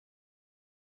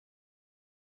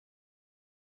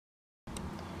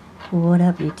What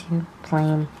up, YouTube?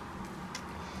 Playing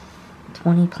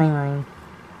 20 Payline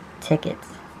tickets.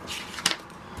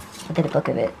 I did a book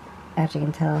of it, as you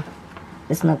can tell.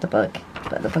 This is not the book,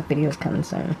 but the book video is coming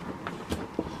soon.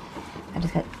 I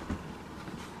just got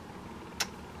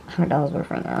 $100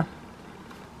 worth right now.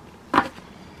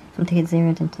 From ticket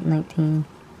 0 to 19.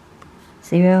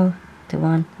 0 to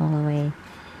 1 all the way.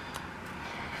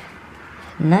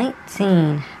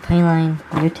 19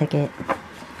 Payline new ticket.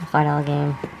 $5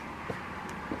 game.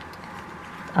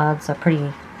 Odds are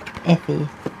pretty iffy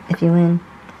if you win.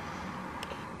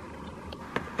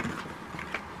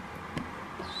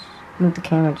 Move the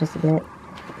camera just a bit.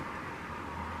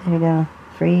 There we go.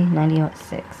 Free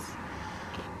 96.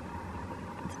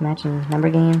 It's a matching number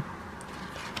game.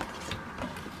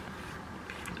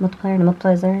 Multiplier, the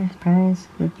multiplier's there. Prize.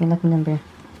 Your lucky number.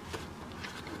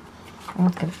 Oh,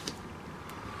 let's go.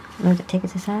 Move the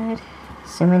tickets aside.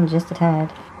 Zoom in just a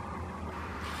tad.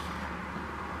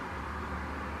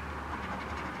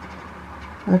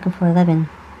 Looking for 11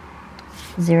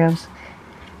 zeros.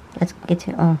 Let's get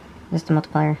to, oh, just a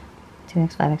multiplier.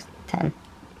 2x, 5x, 10.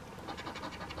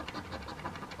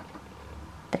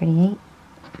 38.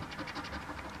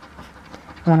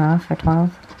 1 off for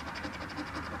 12.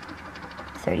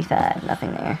 35,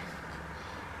 nothing there.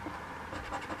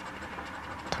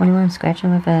 21,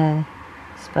 scratching with a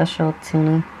special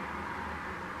tuning.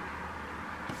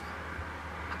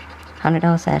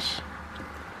 $100 sesh.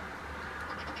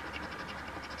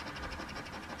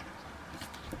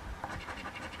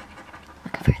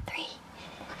 Looking for a 3.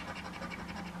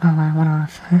 Oh, I went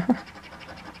off.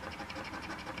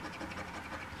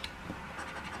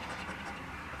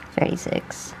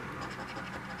 36.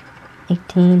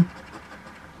 18.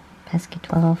 Pesky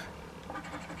 12.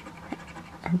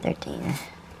 And 13.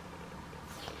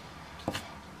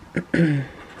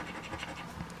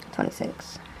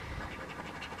 26.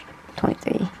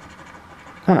 23.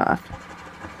 1 off.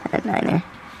 And a 9 there.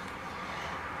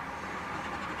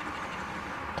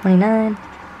 29.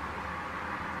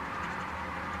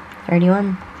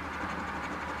 31.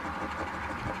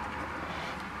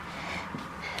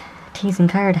 Teasing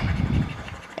card.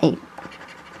 8.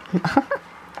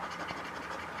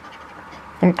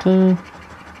 13.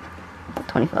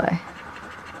 24.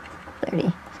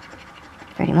 30.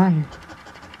 31.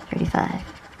 35.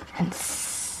 And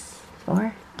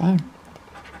 4. Damn.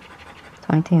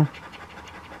 22.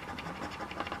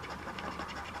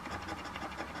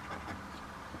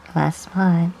 Last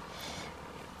spot.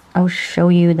 I'll show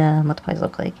you the multipliers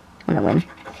look like when I win.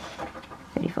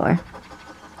 34.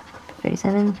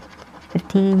 37.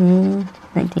 15 and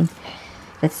 19.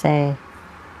 Let's say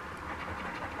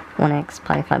 1x,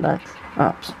 probably $5.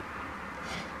 Oh,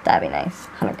 that'd be nice.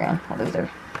 100 grand. I'll lose her.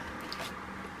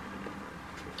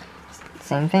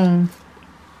 Same thing.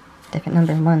 Different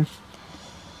number. 1.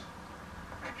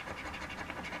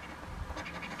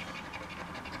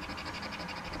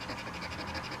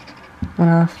 1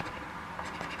 off.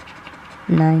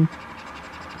 9.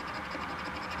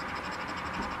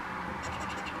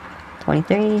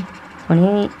 23.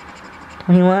 28.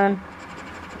 21.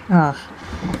 Oh,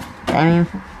 damn.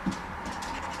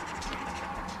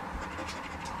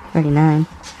 39.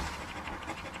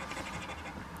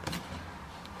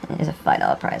 There's a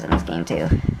 $5 prize in this game too.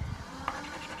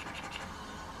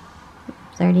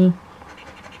 30.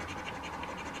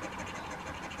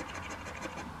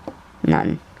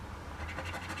 None.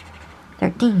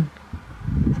 13.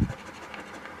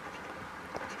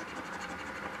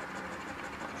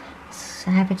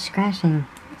 Savage scratching.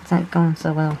 It's not going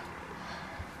so well.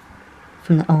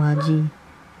 From the OLG.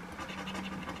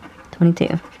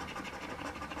 22.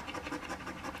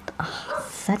 Oh,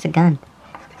 such a gun.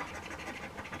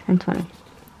 And 20.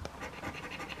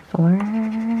 4.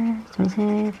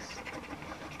 26.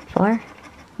 4.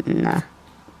 Nah.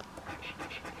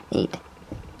 8.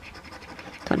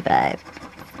 25.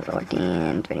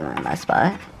 14. 21. Last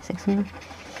spot. 16.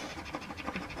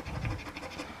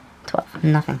 12.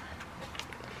 Nothing.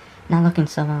 Not looking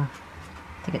so well.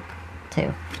 Ticket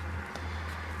 2.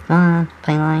 Come on,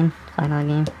 Payline, $5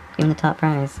 game. Give him the top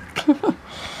prize.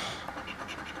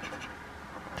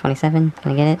 27,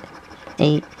 can I get it?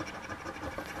 8,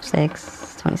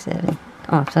 6, 27.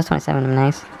 Oh, so that's 27,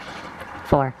 nice.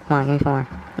 4, come on, give me 4.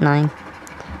 9.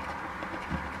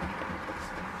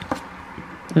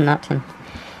 Not 10.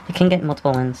 You can get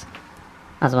multiple wins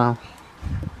as well.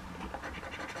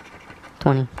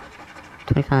 20,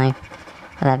 25.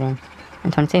 11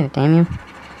 and 22, damn you.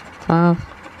 12.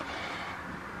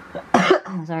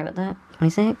 Sorry about that.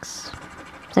 26.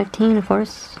 13, of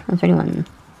course. And 31.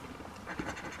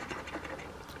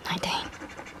 19.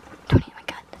 20, oh my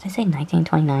god. Did I say 19?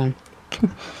 29.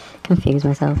 Come confuse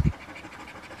myself.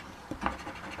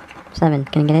 7.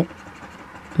 Can I get it?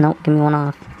 Nope. Give me one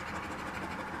off.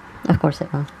 Of course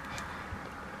it will.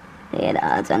 Yeah, the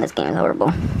odds on this game is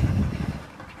horrible.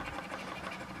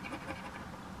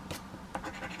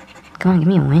 Come on, give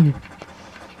me a win.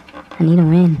 I need a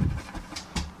win.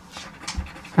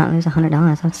 Not lose $100.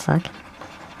 That would suck.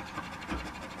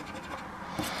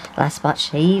 Last spot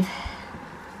shave.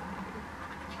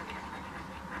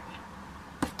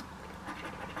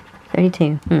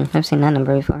 $32. I've seen that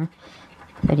number before.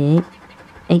 38,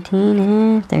 18,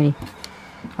 and 30.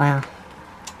 Wow.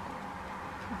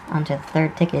 On to the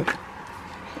third ticket.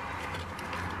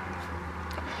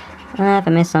 If I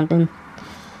miss something,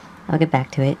 I'll get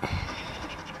back to it. I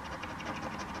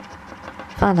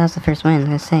thought that was the first win. I was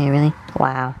gonna say, really?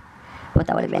 Wow. What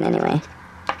that would have been anyway.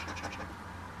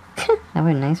 That would have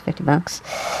been nice, $50.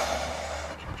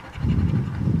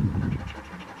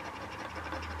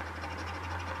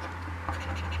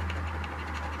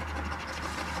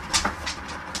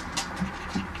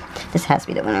 This has to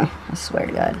be the winner. I swear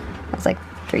to God. That's like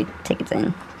 3 tickets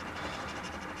in.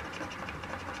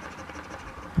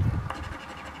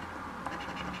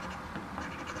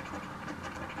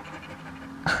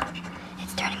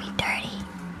 It's turning me dirty.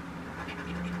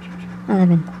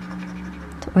 11.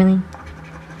 Really?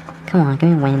 Come on, give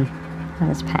me a win out of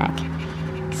this pack.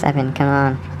 7, come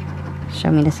on.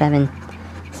 Show me the 7.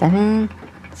 7,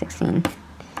 16.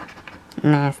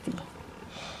 Nasty.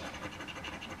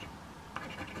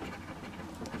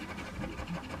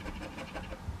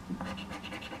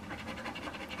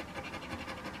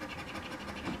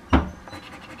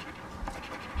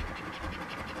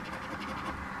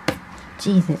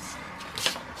 Jesus.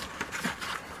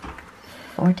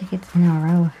 4 tickets in a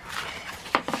row.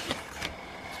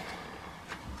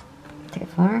 Ticket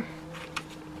 4.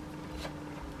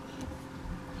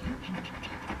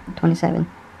 27.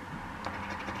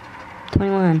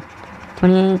 21.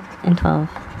 28 and 12.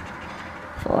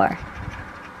 4.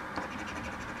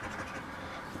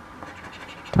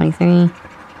 23.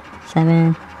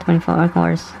 7. 24, of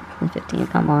course. And 15.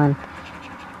 Come on.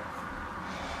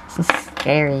 This is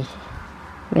scary.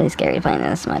 Really scary playing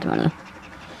this much money.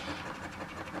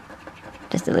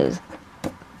 Just to lose.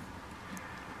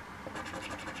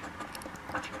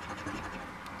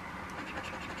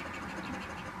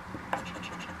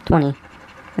 $20.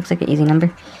 Looks like an easy number.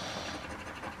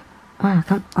 Wow,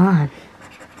 come on.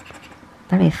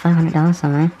 Better be $500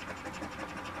 somewhere.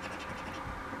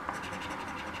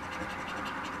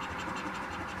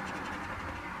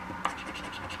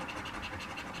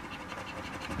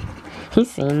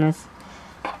 He's seen this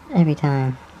every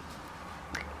time.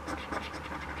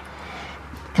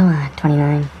 Come on,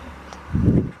 29.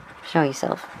 Show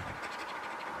yourself.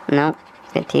 Nope.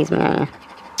 It's gonna tease me, aren't you?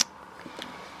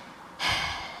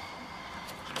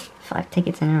 5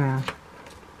 tickets in a row.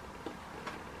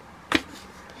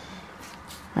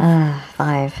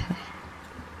 5.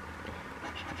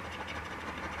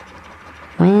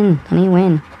 Win. I need a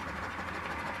win.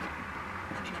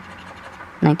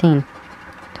 19.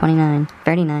 29.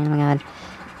 39. Oh my god.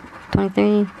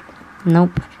 23.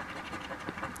 Nope.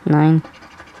 9.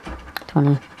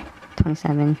 20.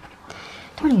 27.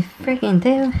 20 freaking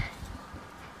 2.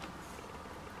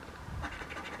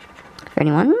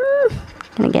 31.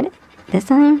 Can I get it this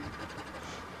time?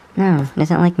 No, it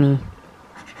doesn't like me.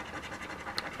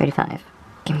 35.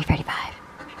 Give me 35.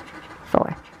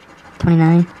 4.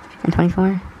 29 and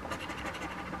 24.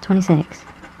 26.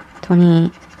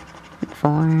 28.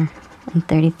 4. And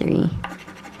 33.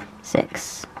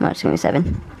 6. Watch, give me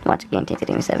 7. Watch a game ticket,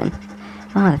 give me 7.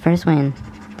 Oh, the first win.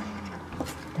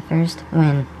 The first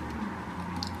win.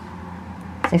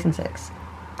 6 and 6.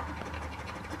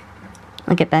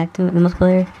 I'll get back to it, the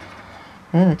multiplayer.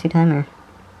 Oh, 2-timer.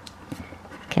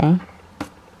 Okay.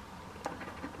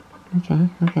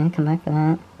 Okay, come back for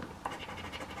that.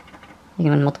 You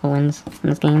can win multiple wins in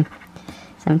this game.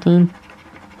 17.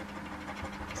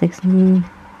 16.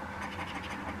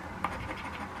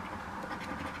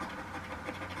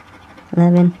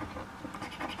 11.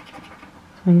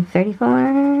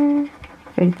 34.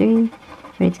 33.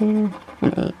 32.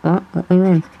 And 8. Well, let me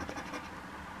win.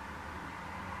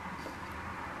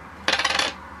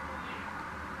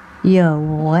 Yo,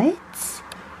 what?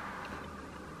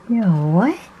 Yo,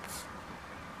 what?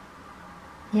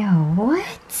 Yo,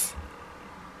 what?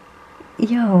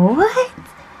 Yo, what?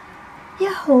 Yo,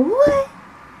 what?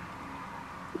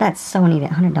 That's so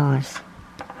needed. $100.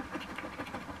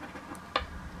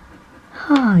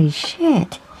 Holy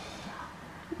shit.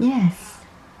 Yes.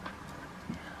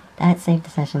 That saved the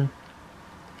session.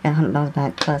 Got $100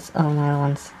 back plus all my other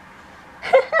ones.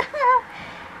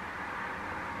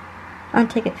 On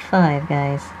ticket 5,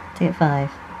 guys. Ticket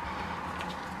 5.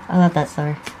 I love that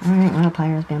star. Alright, well,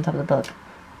 Pirates be on top of the book.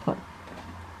 Oh.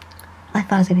 I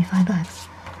thought it was gonna be $5.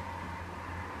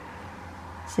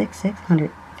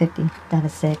 650. That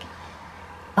is sick.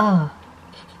 Oh.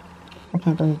 I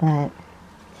can't believe that.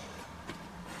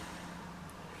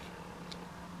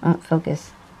 Oh,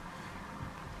 focus.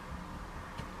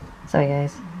 Sorry,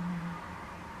 guys.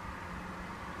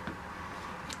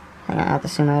 Hang on, I have to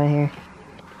zoom out of here.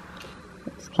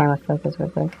 This camera focus real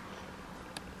quick.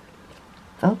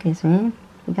 Focus, man.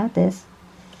 We got this.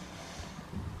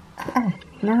 Ah,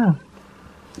 no.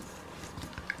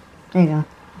 There you go.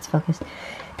 It's focused.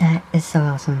 That is so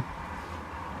awesome.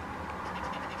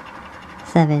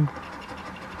 7.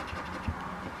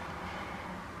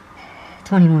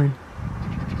 21.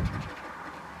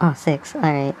 Oh, 6.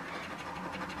 Alright.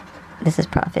 This is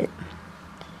profit.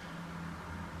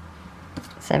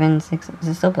 7, 6. Is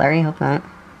it still blurry? Hope not.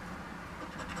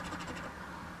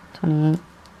 28.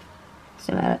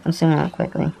 I'm zooming out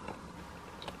quickly.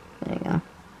 There you go.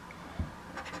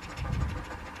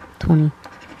 20.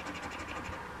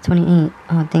 28.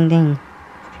 Oh, ding ding.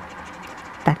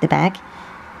 Back to back.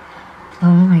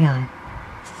 Oh my god.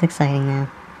 This is exciting now.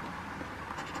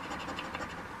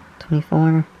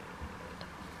 24.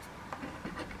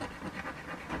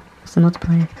 What's the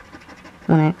multiplier?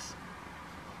 1x.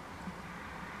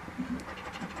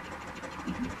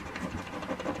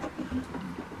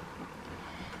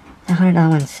 The $100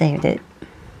 one saved it.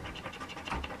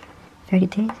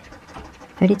 32.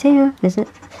 32. Is it?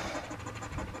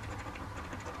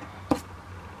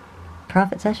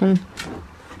 Profit session.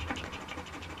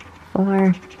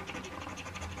 4.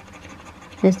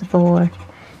 Just a 4.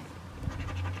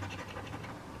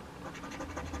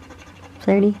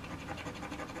 30.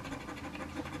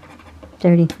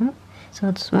 30. Oh, so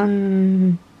it's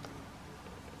 1,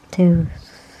 2,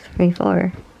 3,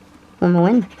 4. One more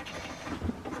win.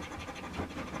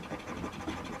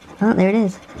 Oh, there it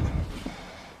is.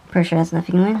 Pretty sure that's enough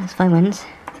you can win. That's 5 wins.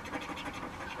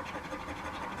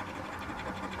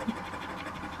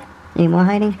 Any more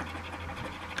hiding?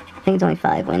 I think it's only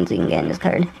 5 wins you can get in this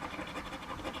card.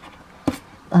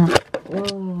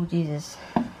 Oh, Jesus.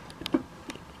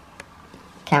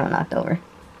 Camera knocked over.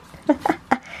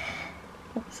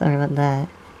 Sorry about that.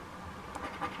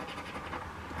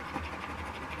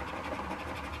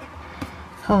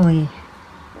 Holy.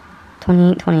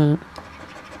 28, 28.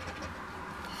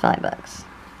 $5.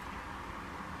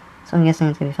 So I'm guessing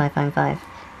it's gonna be 5, 5, 5.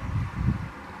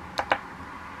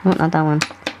 Oh, not that one.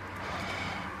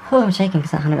 Oh, I'm shaking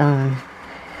because that $100 one.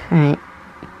 Alright.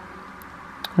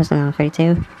 What's it now?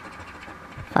 32?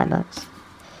 $5.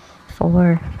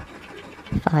 4.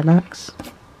 $5.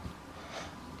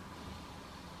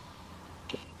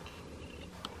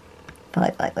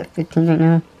 5, 15 right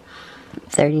now.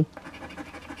 30.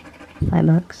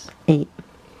 $5. 8.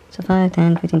 So 5,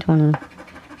 10, 15, 20.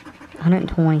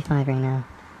 125 right now.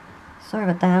 Sorry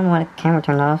about that. I don't know why the camera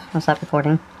turned off. I'll stop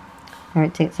recording.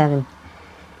 Alright, ticket 7.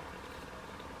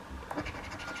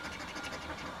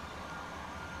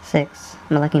 6.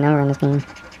 I'm a lucky number in this game.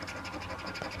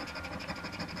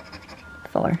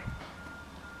 4.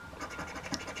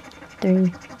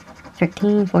 3.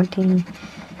 13, 14.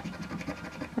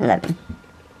 11.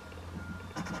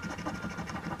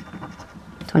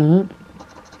 28.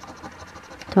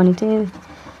 22.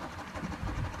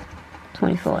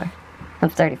 24.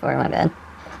 That's 34, my bad.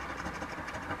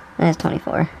 That's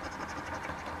 24.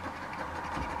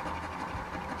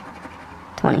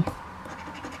 20.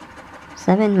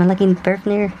 7, my lucky birth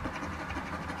near.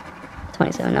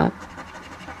 27, no.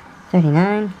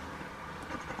 39.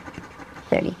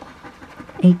 30.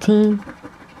 18.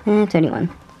 And 31.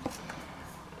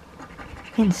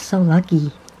 Getting so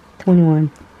lucky.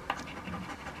 21.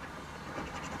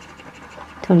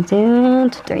 22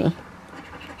 and 3.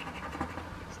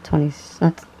 20,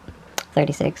 that's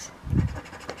 36.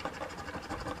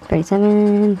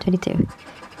 37, 32.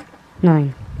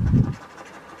 9.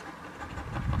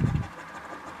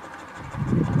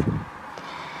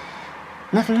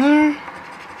 Nothing there.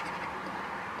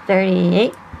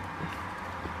 38.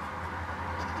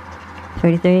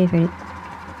 33, 30.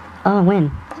 Oh, win.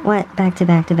 What? Back to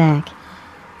back to back.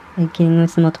 Are you kidding me?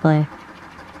 What's the multiplier?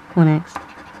 1x.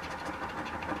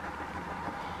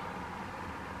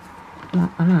 No,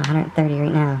 I'm not 130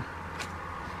 right now.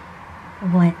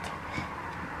 What?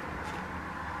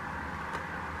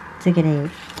 Ticket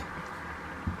 8.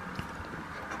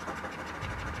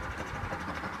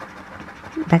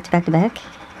 Back to back to back.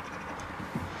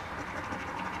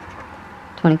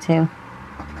 22.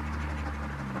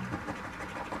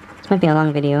 This might be a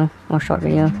long video or short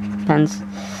video. Depends.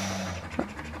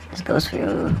 This goes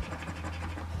through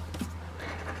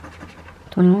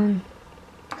 21.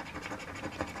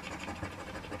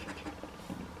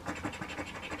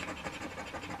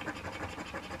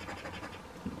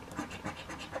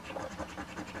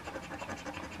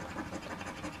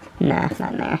 Nah,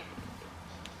 not in there.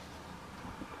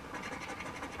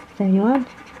 31,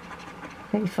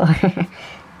 34,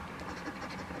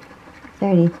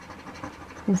 30,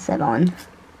 and 7,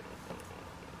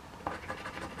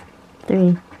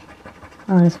 3,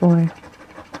 oh, that's 4,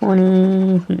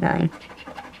 29,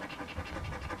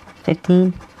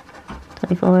 15,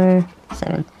 24,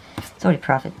 7. It's already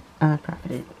profited.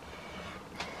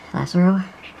 Last row,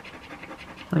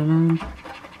 49,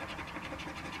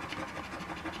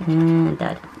 and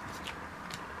died.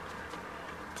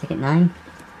 Ticket 9.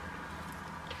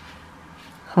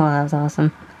 Oh, that was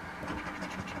awesome.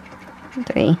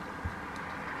 3.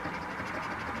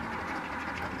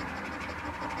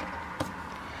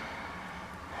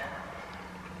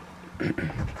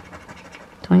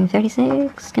 $20,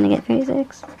 36. Gonna get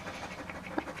 36.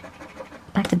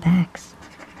 Back to backs.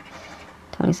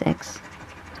 26.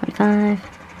 25.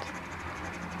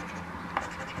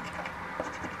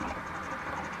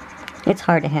 It's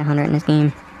hard to hit 100 in this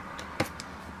game.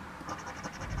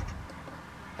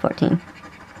 14.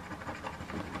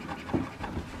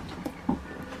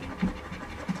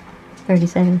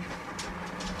 37.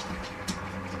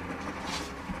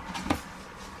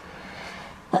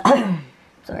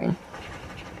 Sorry.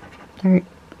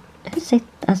 Did I say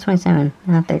that's 27?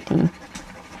 Not 13.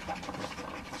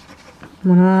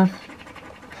 1 off.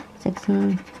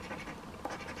 16.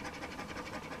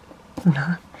 1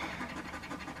 off.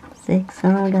 6.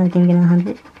 Oh my god, I didn't get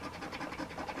 100.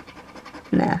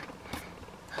 Nah.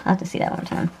 I'll have to see that one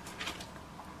time.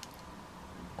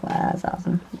 Wow, that's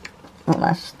awesome. One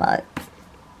last spot.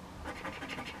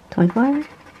 24?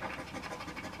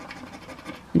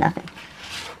 Nothing.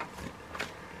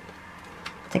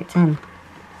 Take a 10.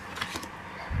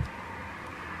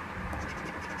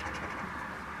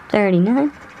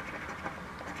 39.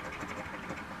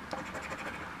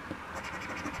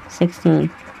 16.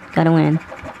 Gotta win.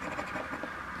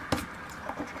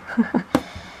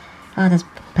 Oh, this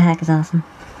pack is awesome.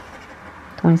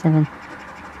 27.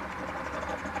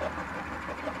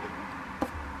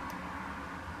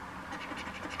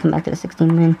 Come back to the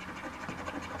 16 win.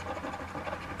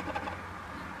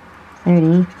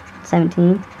 30.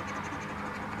 17.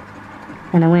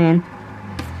 And I win.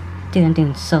 Dude, I'm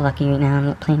doing so lucky right now. I'm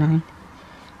not playing 9.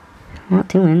 Well,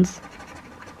 2 wins.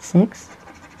 6.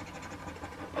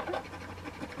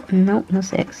 Nope, no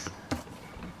 6.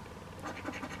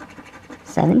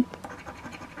 7.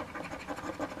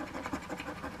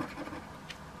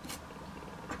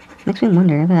 Makes me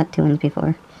wonder. I've had 2 wins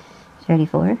before.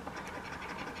 34.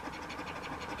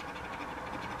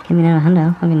 Give me another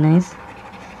hundo. That'd be nice.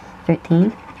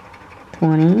 13.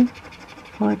 20.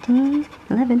 14.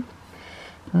 11.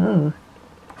 Oh.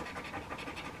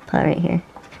 Pot right here.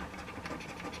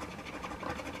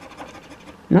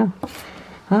 No.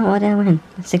 Oh, what did I win?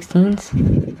 16s.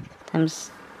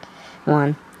 Times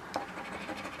 1.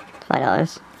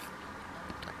 $5.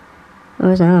 What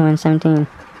was another one? 17.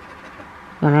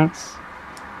 1x.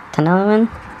 $10 win?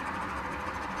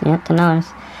 Yep, $10.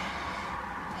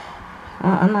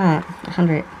 I'm at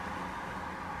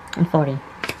 140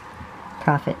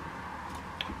 profit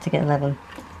to get 11.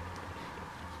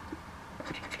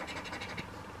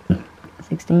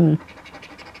 16.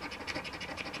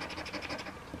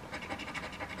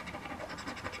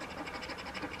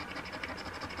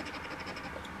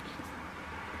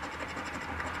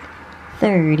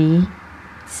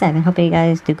 $37. Hope you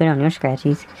guys do good on your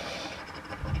scratchies.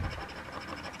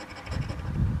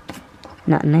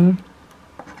 Not in there.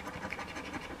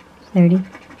 30.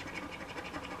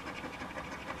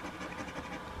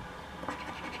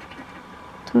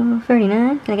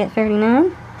 39. Can I get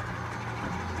 39?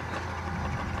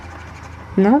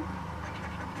 Nope.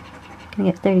 Can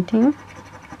I get 32?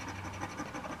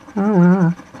 Oh,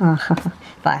 wow. Oh,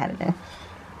 if I had it there.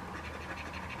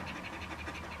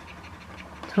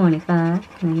 25.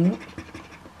 Can I get it?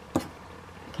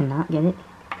 Cannot get it.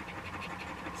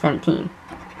 17.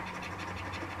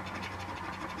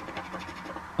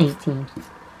 18.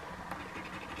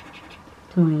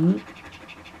 28.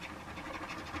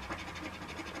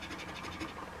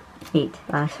 8.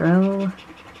 Last row.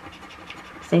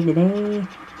 Save the day.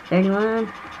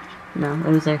 31. No,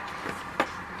 loser.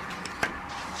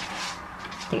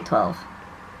 Take 12.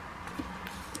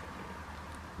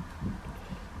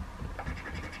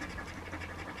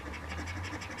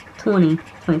 20,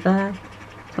 25,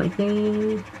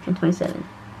 23, and 27.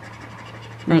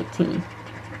 19.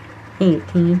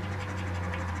 18,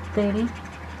 30,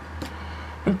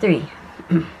 and 3.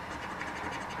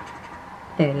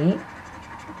 38,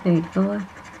 34,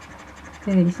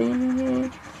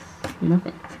 36,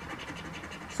 nothing.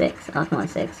 6, oh come on,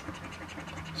 6.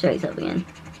 Show yourself again.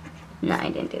 Nah, I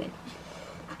didn't do it.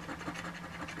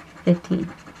 15,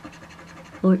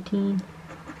 14,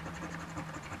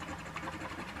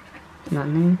 not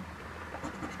in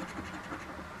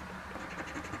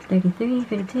there. 33,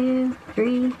 32,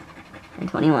 3, and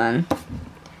 21.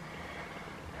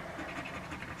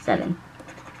 7,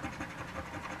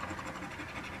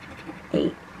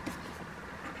 8,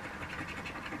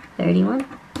 31,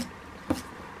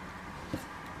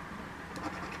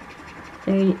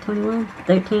 30, 21,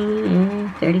 13,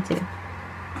 and 32.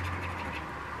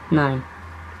 9,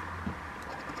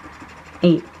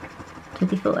 8,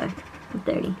 54, and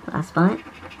 30. Last spot.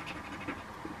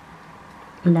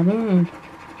 11,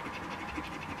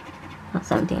 not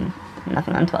 17,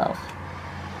 nothing on 12.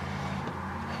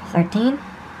 13,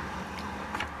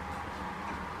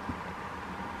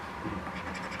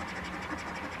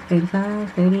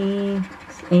 35,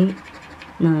 38,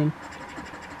 9,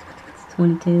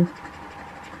 22,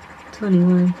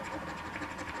 21,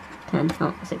 10,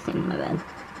 oh, 16, my bad.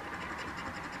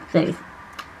 30,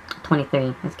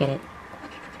 23, let's get it.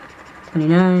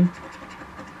 29,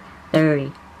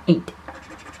 30, 8,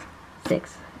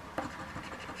 6,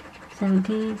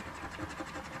 17,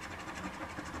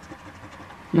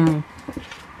 9.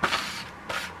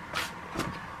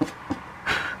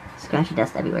 Scratchy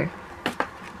dust everywhere.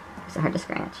 It's hard to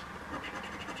scratch.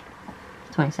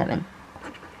 27.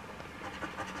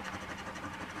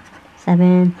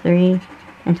 7, 3,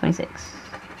 and 26.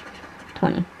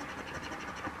 20.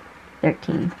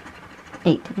 13.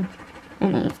 18.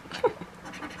 And 8.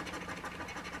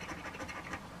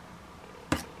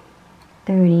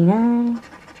 39.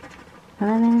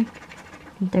 11.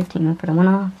 And 13. We'll put a 1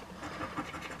 off.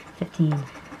 15.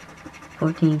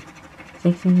 14.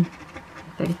 16.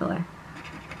 34.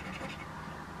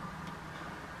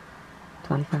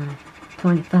 25,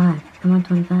 25, come on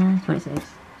 25,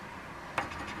 26,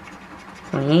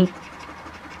 28,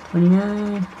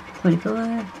 29, 24,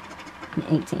 and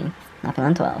 18, nothing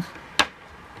on 12,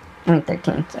 I mean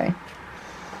 13, sorry,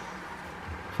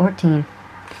 14,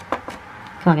 come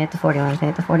on get to 41, can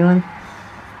I get to 41,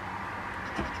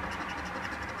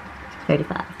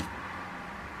 35,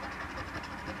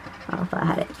 oh if I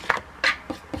had it,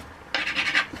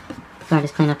 so I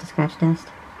just clean up the scratch dust.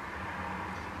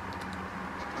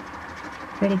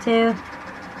 32,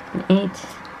 and 8,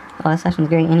 oh this session's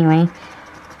great anyway,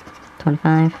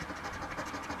 25,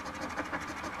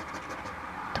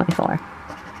 24,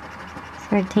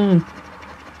 13,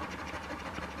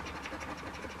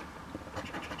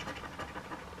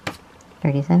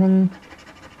 37,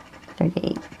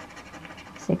 38,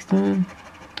 16,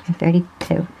 and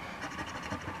 32.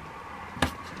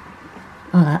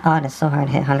 Oh, that is so hard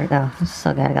to hit 100 though, I'm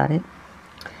so glad I got it.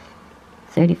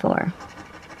 34.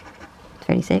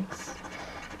 36,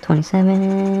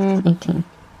 27, 18,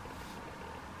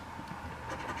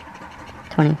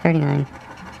 20, 39,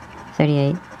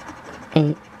 38,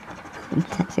 8, and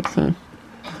 10, 16,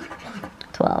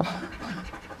 12.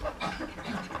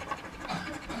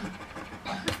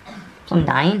 I'm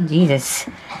dying? Jesus.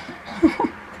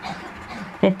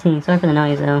 15, sorry for the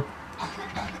noise though.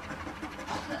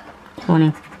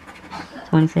 20,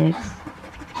 26,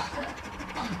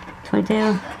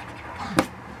 22.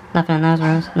 Nothing on those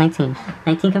rows. 19.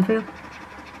 19 come through?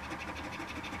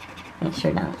 It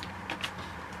sure don't.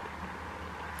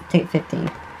 Ticket 15.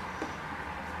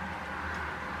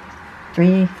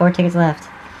 4 tickets left.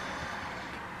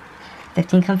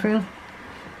 15 come through?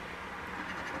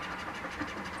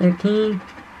 13.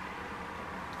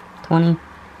 20.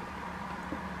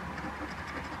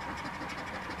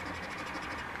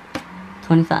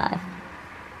 25.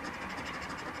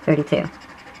 32.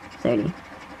 30.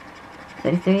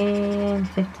 33 and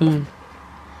 15.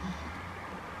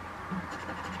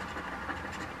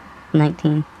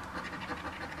 19.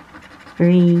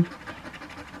 3.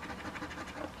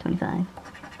 25.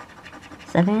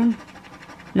 7.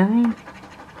 9.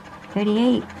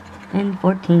 38 and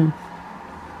 14.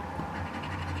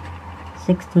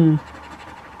 16.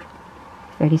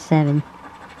 37.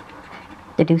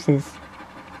 The deuces.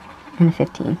 And a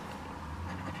 15.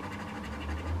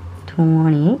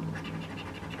 28.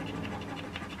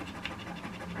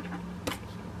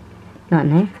 Not in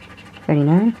there.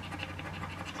 39.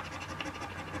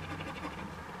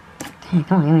 Hey,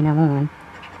 come on, give me that one.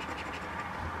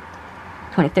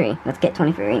 23. Let's get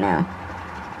 23 right now.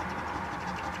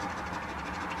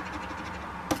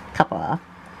 Couple off.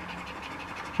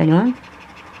 31.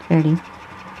 30,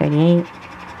 38,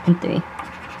 and 3.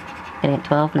 Getting at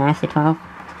 12, nasty 12.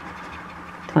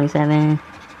 27,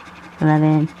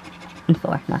 11, and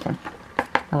 4. Nothing.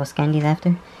 I will scan these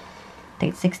after.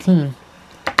 Take 16.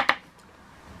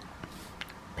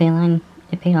 Payline,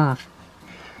 it paid off.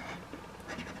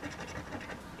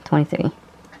 23.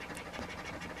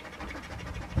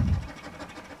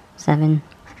 7.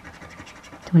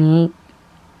 28.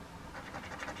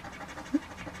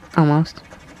 Almost.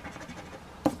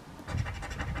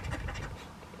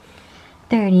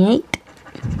 38.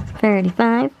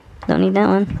 35. Don't need that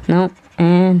one. Nope.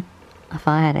 And I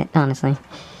thought I had it, honestly.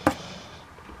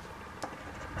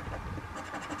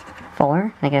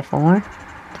 4. I get 4.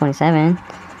 27.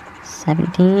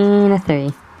 17. A 3.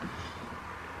 Let's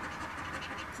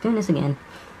do this again.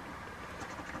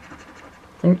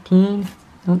 13.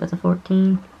 Nope, that's a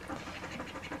 14.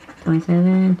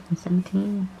 27.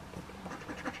 17.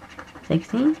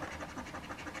 16.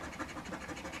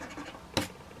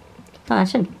 Oh, I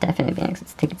should definitely be next.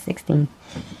 Let's take it 16.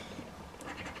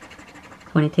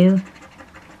 22.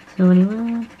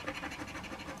 21.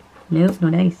 Nope, no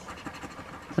dice.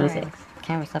 26. Right.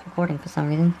 Camera stopped recording for some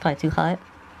reason. Probably too hot.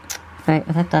 Alright,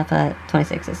 I left off at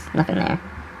 26. There's nothing there.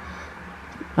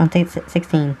 I'll take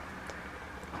 16.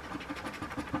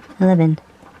 11.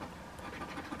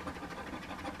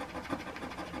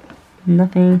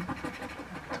 Nothing.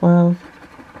 12.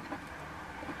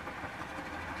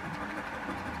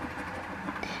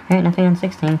 Alright, nothing on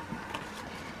 16.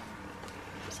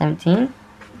 17.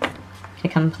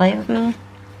 Should come play with me.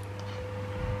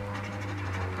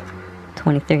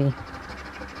 23.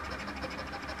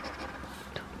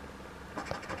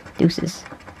 Deuces.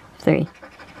 3.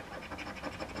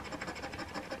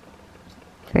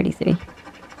 33.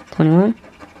 21.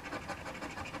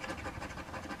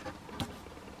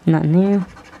 Nothing there.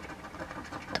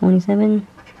 27.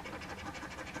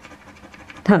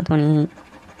 Oh, 28.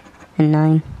 And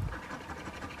 9.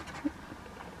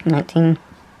 19.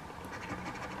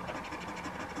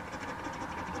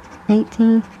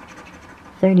 18.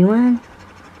 31.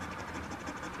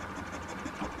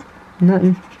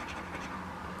 Nothing.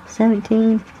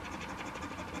 17.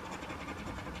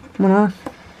 One off.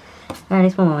 Alright,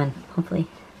 it's one more one, hopefully.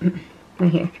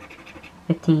 Right here.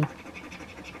 15.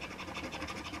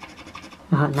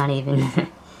 Oh, not even.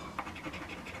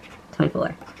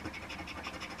 24.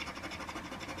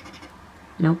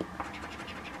 Nope.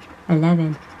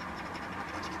 11.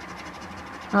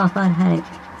 Oh, I thought I had it.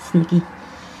 Sneaky.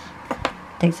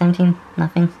 Take 17.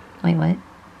 Nothing. Wait, what?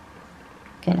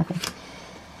 Okay, nothing.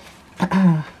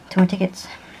 2 more tickets.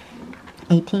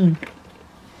 18.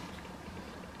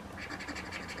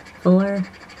 4.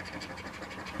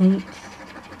 8.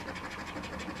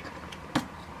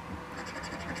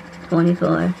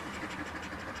 24.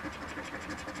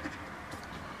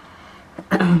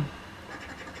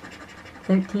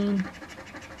 13.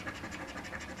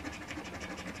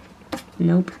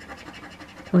 Nope.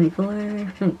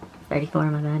 24.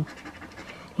 34, my bad.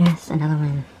 Yes, another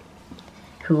one.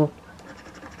 Cool.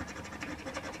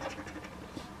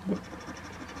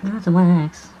 Oh, that's a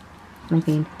 1x. Might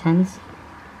be 10s.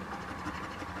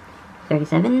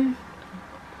 37.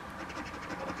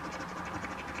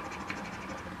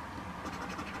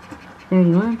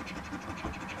 31.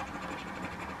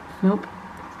 Nope.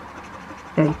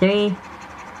 33.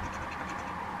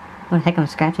 What the heck I'm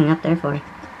scratching up there for?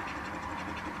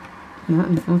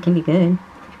 Nothing. Oh, can be good.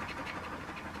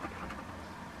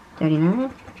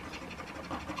 39.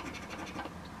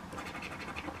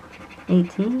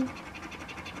 18.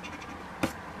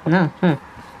 No,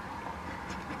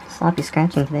 sloppy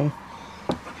scratching today.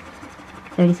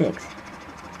 36.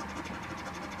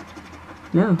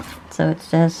 No, so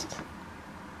it's just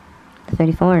the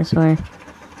 34s for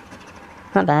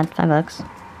not bad, $5.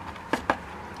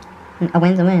 A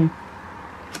win's a win.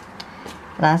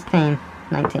 Last game,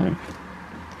 19.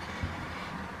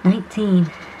 19.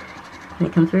 Can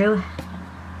it come through?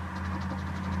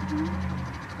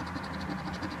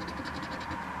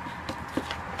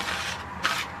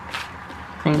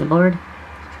 Playing the board.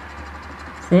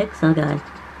 6, oh god.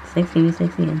 6, give me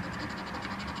 6 again.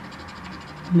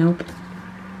 Nope.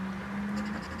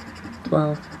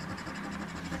 12.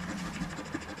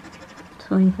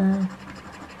 25.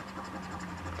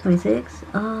 26.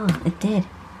 Oh, it did.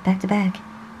 Back to back.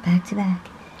 Back to back.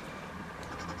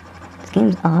 This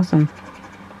game's awesome.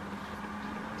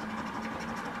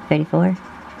 34.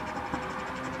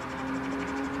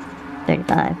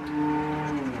 35.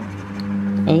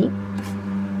 8.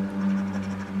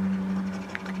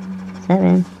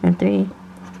 7 and 3.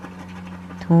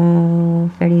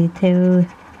 32.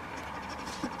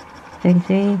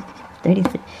 33.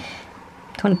 33.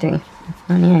 23.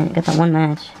 Oh yeah, got that one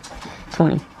match.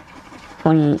 20.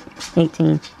 28.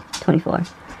 18. 24.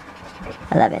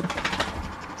 11.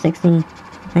 16.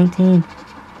 19.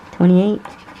 28.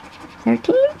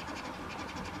 13?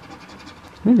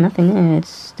 Nothing there.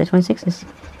 It's the 26s.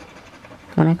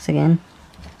 1x again.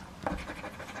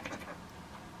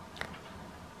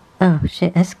 Oh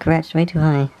shit, that's scratched way too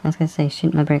high. I was gonna say,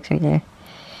 shoot my brakes right there.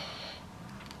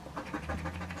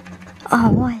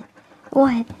 Oh, what?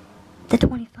 What? The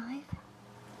 25?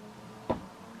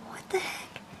 What the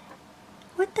heck?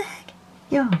 What the heck?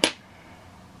 Yo.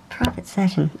 Profit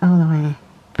session all the way.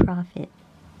 Profit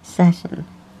session.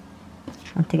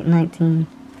 I'll take 19.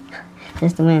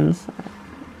 Just the wins.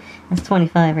 That's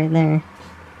 25 right there.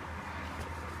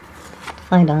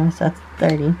 $5, so that's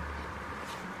 30.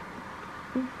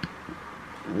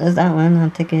 There's that one.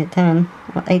 I'll take it 10.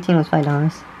 Well, 18 was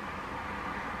 $5.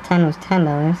 10 was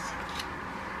 $10.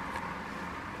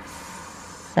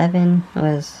 7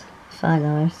 was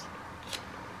 $5.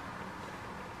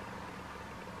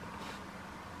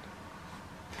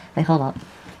 Wait, hold up.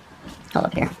 Hold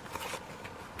up here.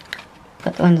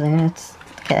 Put the ones there. That's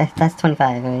okay. That's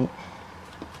 25, right?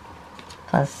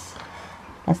 Plus,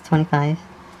 that's 25.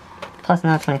 Plus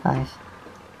now 25. So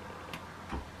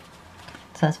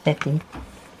that's 50.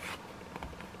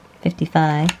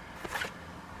 55.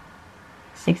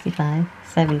 65.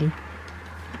 70.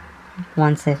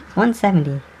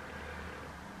 170.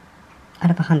 Out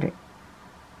of 100.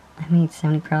 I made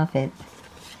 70 profit.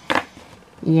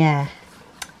 Yeah.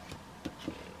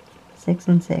 6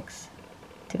 and 6.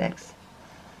 2x.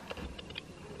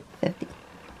 50.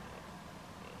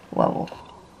 Whoa.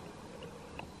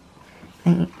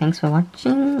 Thanks for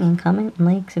watching, and comment,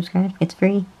 like, subscribe. It's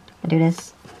free. I do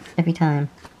this every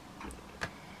time.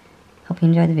 Hope you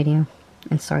enjoyed the video,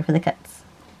 and sorry for the cuts.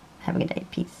 Have a good day.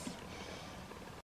 Peace.